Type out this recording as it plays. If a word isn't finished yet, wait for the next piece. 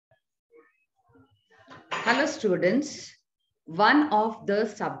Hello students, one of the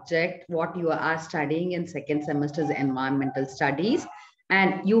subject what you are studying in second semester is environmental studies,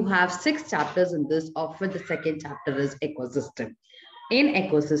 and you have 6 chapters in this, of which the second chapter is ecosystem. In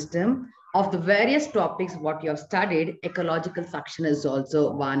ecosystem, of the various topics what you have studied, ecological succession is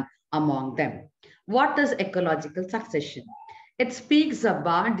also one among them. What is ecological succession? It speaks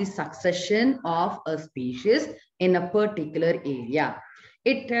about the succession of a species in a particular area.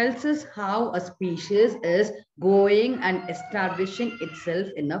 It tells us how a species is going and establishing itself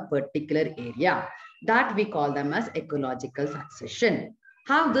in a particular area. That we call them as ecological succession.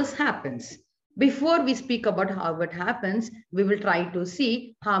 How this happens? Before we speak about how it happens, we will try to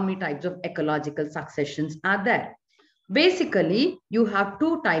see how many types of ecological successions are there. Basically, you have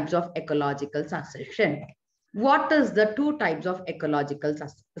 2 types of ecological succession. What is the 2 types of ecological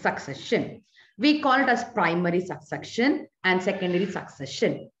succession? We call it as primary succession and secondary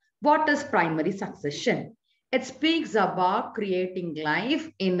succession. What is primary succession? It speaks about creating life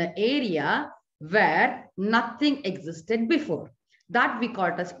in an area where nothing existed before. That we call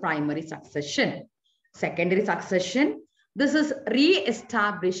it as primary succession. Secondary succession, this is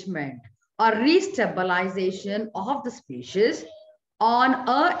re-establishment or restabilization of the species on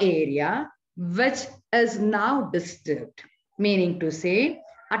an area which is now disturbed. Meaning to say,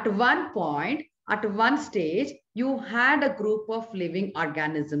 at one point, at one stage, you had a group of living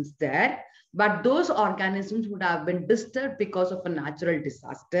organisms there, but those organisms would have been disturbed because of a natural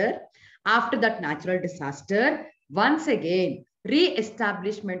disaster. After that natural disaster, once again,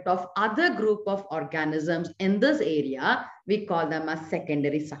 re-establishment of other group of organisms in this area, we call them as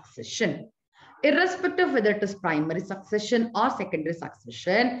secondary succession. Irrespective whether it is primary succession or secondary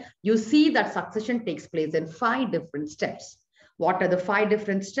succession, you see that succession takes place in 5 different steps. What are the 5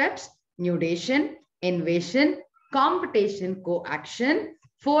 different steps? Nudation, invasion, competition, coaction,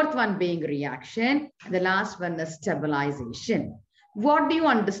 4th one being reaction, and the last one is stabilization. What do you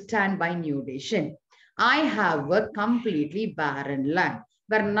understand by nudation? I have a completely barren land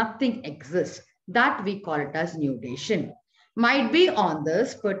where nothing exists. That we call it as nudation. Might be on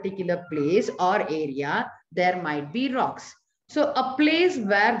this particular place or area, there might be rocks. So a place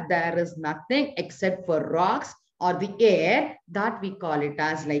where there is nothing except for rocks or the air, that we call it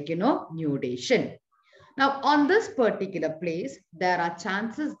as nudation. Now on this particular place, there are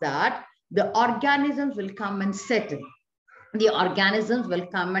chances that the organisms will come and settle. The organisms will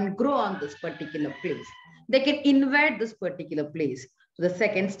come and grow on this particular place. They can invade this particular place. So the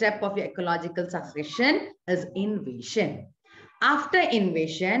second step of your ecological succession is invasion. After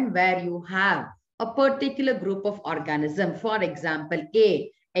invasion, where you have a particular group of organisms, for example,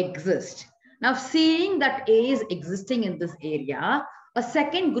 A exists. Now, seeing that A is existing in this area, a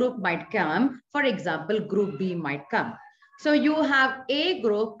second group might come. For example, group B might come. So you have A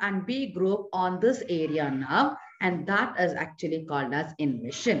group and B group on this area now, and that is actually called as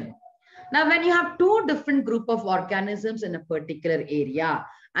invasion. Now, when you have 2 different group of organisms in a particular area,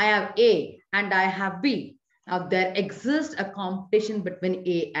 I have A and I have B. Now, there exists a competition between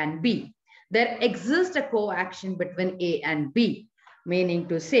A and B. There exists a coaction between A and B, meaning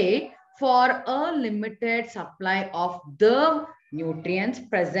to say, for a limited supply of the nutrients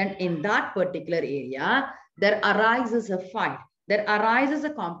present in that particular area, there arises a fight. There arises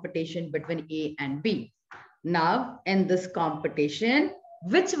a competition between A and B. Now, in this competition,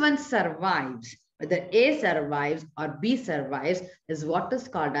 which one survives, whether A survives or B survives, is what is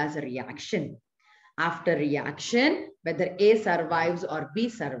called as a reaction. After reaction, whether A survives or B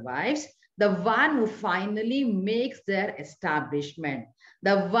survives, the one who finally makes their establishment,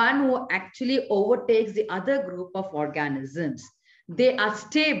 the one who actually overtakes the other group of organisms, they are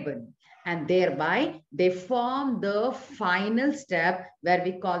stable, and thereby they form the final step where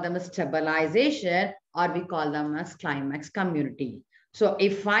we call them a stabilization, or we call them as climax community. So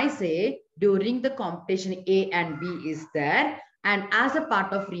if I say during the competition A and B is there, and as a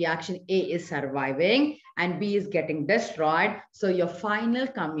part of reaction, A is surviving and B is getting destroyed. So your final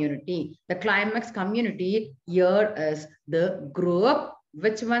community, the climax community, here is the group.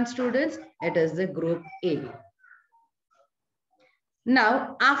 Which one, students? It is the group A.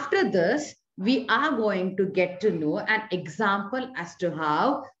 Now, after this, we are going to get to know an example as to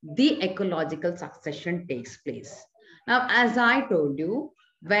how the ecological succession takes place. Now, as I told you,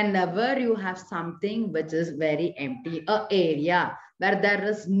 whenever you have something which is very empty, an area where there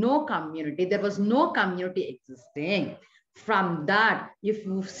is no community, there was no community existing, from that, if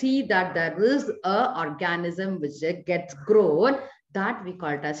you see that there is an organism which gets grown, That we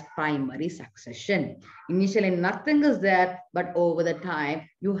call it as primary succession. Initially, nothing is there, but over the time,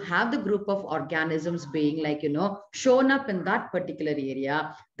 you have the group of organisms being like, shown up in that particular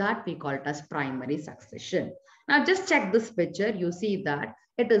area. That we call it as primary succession. Now, just check this picture. You see that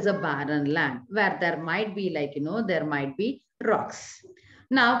it is a barren land where there might be like, there might be rocks.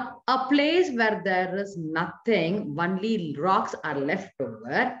 Now, a place where there is nothing, only rocks are left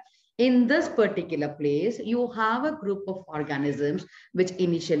over. In this particular place, you have a group of organisms which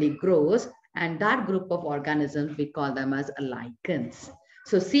initially grows, and that group of organisms, we call them as lichens.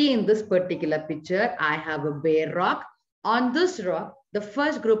 So see in this particular picture, I have a bare rock. On this rock, the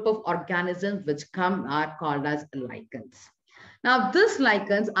first group of organisms which come are called as lichens. Now, these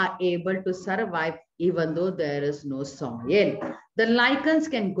lichens are able to survive even though there is no soil. The lichens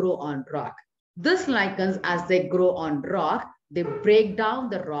can grow on rock. These lichens, as they grow on rock, they break down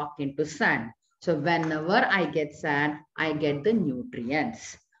the rock into sand. So whenever I get sand, I get the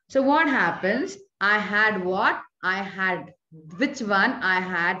nutrients. So what happens? I had what? I had, which one? I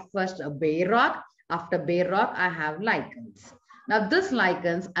had first a bare rock. After bare rock, I have lichens. Now this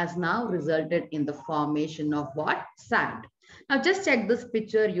lichens has now resulted in the formation of what? Sand. Now just check this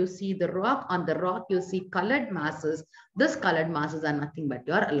picture. You see the rock. On the rock, you see colored masses. These colored masses are nothing but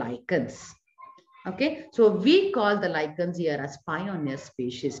your lichens. Okay, so we call the lichens here as pioneer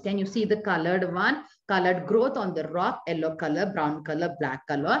species. Can you see the colored one? Colored growth on the rock, yellow color, brown color, black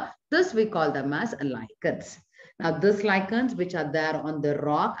color. This we call them as lichens. Now, these lichens which are there on the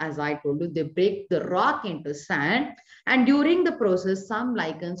rock, as I told you, they break the rock into sand. And during the process, some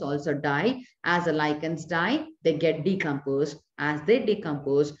lichens also die. As the lichens die, they get decomposed. As they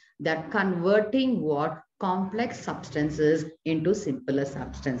decompose, they're converting what? Complex substances into simpler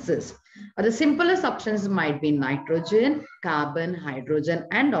substances. Or the simpler substances might be nitrogen, carbon, hydrogen,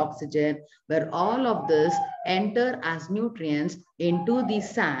 and oxygen, where all of this enter as nutrients into the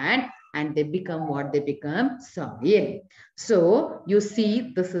sand and they become what? They become soil. So you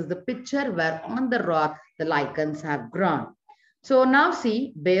see, this is the picture where on the rock, the lichens have grown. So now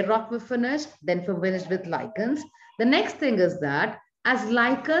see, bare rock we finished, then we finished with lichens. The next thing is that as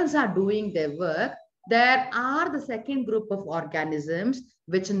lichens are doing their work, there are the second group of organisms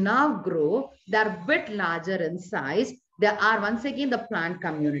which now grow. They're a bit larger in size. They are once again the plant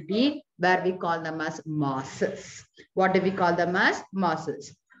community where we call them as mosses. What do we call them as?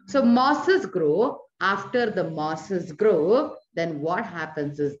 Mosses. So mosses grow. After the mosses grow, then what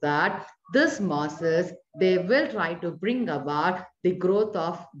happens is that this mosses, they will try to bring about the growth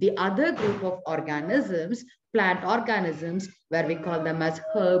of the other group of organisms, plant organisms, where we call them as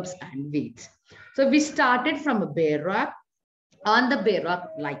herbs and weeds. So we started from a bare rock. On the bare rock,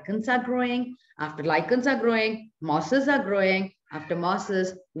 lichens are growing. After lichens are growing, mosses are growing. After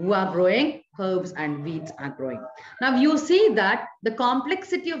mosses, who are growing? Herbs and weeds are growing. Now you see that the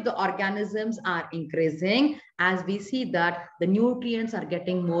complexity of the organisms are increasing as we see that the nutrients are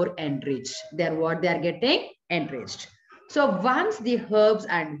getting more enriched. They're what? They are getting enriched. So once the herbs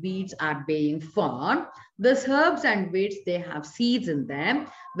and weeds are being formed, these herbs and weeds, they have seeds in them,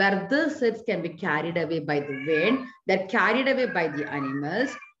 where these seeds can be carried away by the wind. They're carried away by the animals.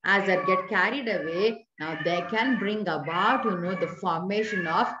 As they get carried away, now they can bring about, the formation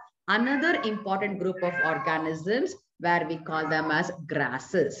of another important group of organisms where we call them as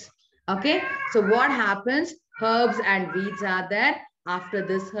grasses. Okay, so what happens? Herbs and weeds are there. After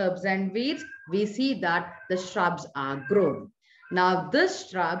this herbs and weeds, we see that the shrubs are grown. Now, these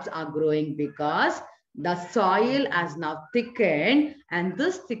shrubs are growing because the soil has now thickened, and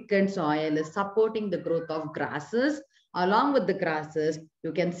this thickened soil is supporting the growth of grasses. Along with the grasses,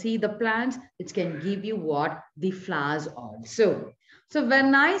 you can see the plants which can give you what? The flowers also. So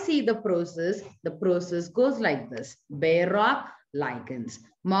when I see the process goes like this. Bare rock, lichens,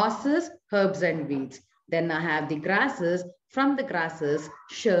 mosses, herbs and weeds. Then I have the grasses. From the grasses,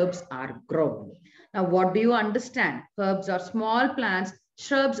 shrubs are grown. Now, what do you understand? Herbs are small plants.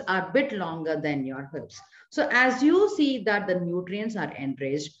 Shrubs are a bit longer than your herbs. So as you see that the nutrients are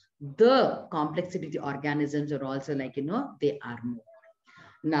enriched, the complexity of the organisms are also like, they are more.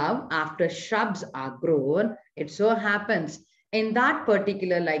 Now, after shrubs are grown, it so happens in that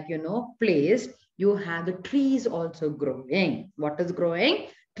particular, place, you have the trees also growing. What is growing?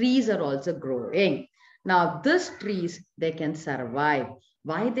 Trees are also growing. Now, these trees, they can survive.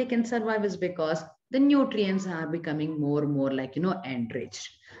 Why they can survive is because the nutrients are becoming more and more enriched.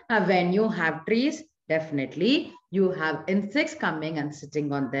 Now, when you have trees, definitely you have insects coming and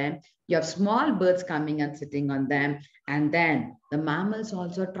sitting on them. You have small birds coming and sitting on them. And then the mammals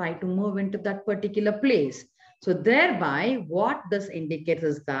also try to move into that particular place. So thereby, what this indicates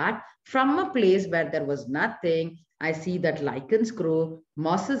is that from a place where there was nothing, I see that lichens grow,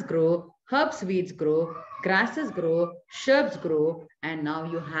 mosses grow, herbs, weeds grow, grasses grow, shrubs grow, and now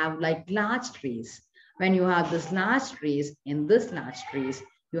you have like large trees. When you have this large trees, in this large trees,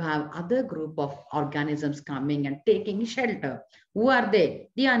 you have other group of organisms coming and taking shelter. Who are they?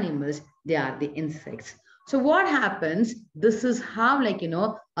 The animals. They are the insects. So what happens? This is how, like,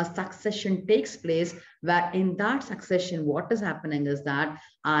 a succession takes place, where in that succession, what is happening is that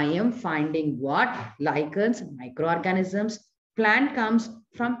I am finding what? Lichens, microorganisms. Plant comes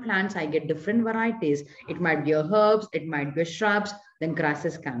from plants. I get different varieties. It might be a herbs, it might be shrubs, then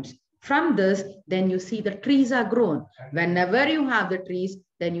grasses comes. From this, then you see the trees are grown. Whenever you have the trees,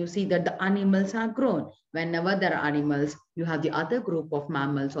 then you see that the animals are grown. Whenever there are animals, you have the other group of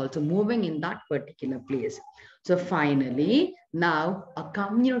mammals also moving in that particular place. So finally, now a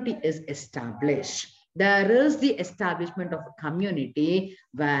community is established. There is the establishment of a community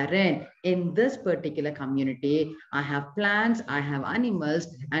wherein in this particular community, I have plants, I have animals,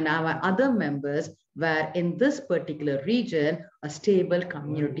 and I have other members, where in this particular region, a stable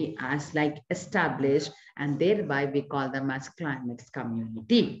community as like established, and thereby we call them as climax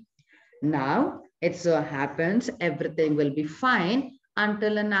community. Now, it so happens everything will be fine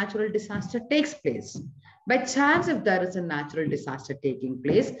until a natural disaster takes place. By chance, if there is a natural disaster taking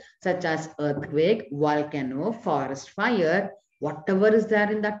place, such as earthquake, volcano, forest fire, whatever is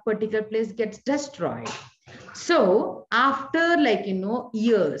there in that particular place gets destroyed. So after like,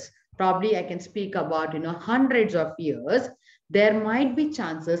 years, probably I can speak about, hundreds of years, there might be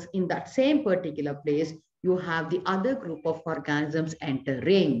chances in that same particular place, you have the other group of organisms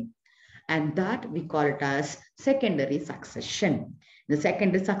entering. And that we call it as secondary succession. The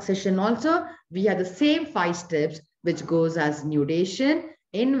secondary succession also, we have the same 5 steps, which goes as nudation,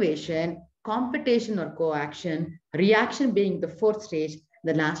 invasion, competition or coaction, reaction being the 4th stage,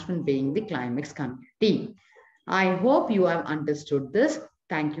 the last one being the climax community. I hope you have understood this.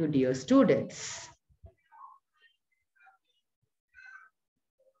 Thank you, dear students.